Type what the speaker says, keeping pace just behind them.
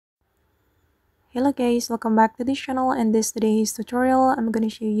Hello guys, welcome back to this channel. In this today's tutorial, I'm going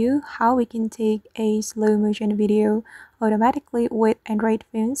to show you how we can take a slow motion video automatically with Android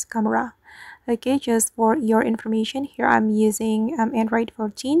phone's camera. Okay, just for your information, here I'm using Android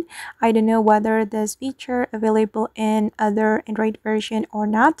 14. I don't know whether this feature available in other Android version or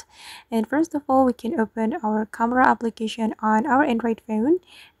not. And first of all, we can open our camera application on our Android phone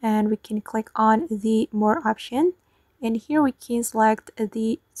and we can click on the more option. And here we can select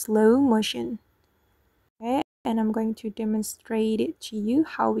the slow motion. Okay, and I'm going to demonstrate it to you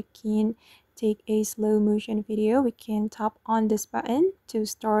how we can take a slow motion video. We can tap on this button to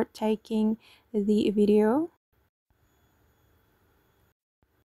start taking the video.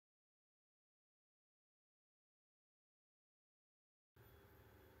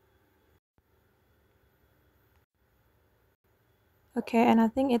 Okay, and I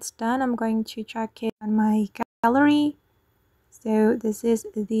think it's done. I'm going to check it on my gallery. So this is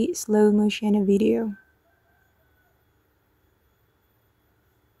the slow motion video.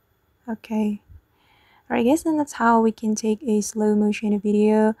 Okay. Alright guys, and that's how we can take a slow motion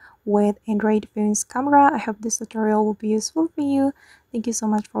video with Android phone's camera. I hope this tutorial will be useful for you. Thank you so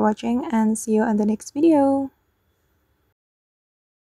much for watching and see you in the next video.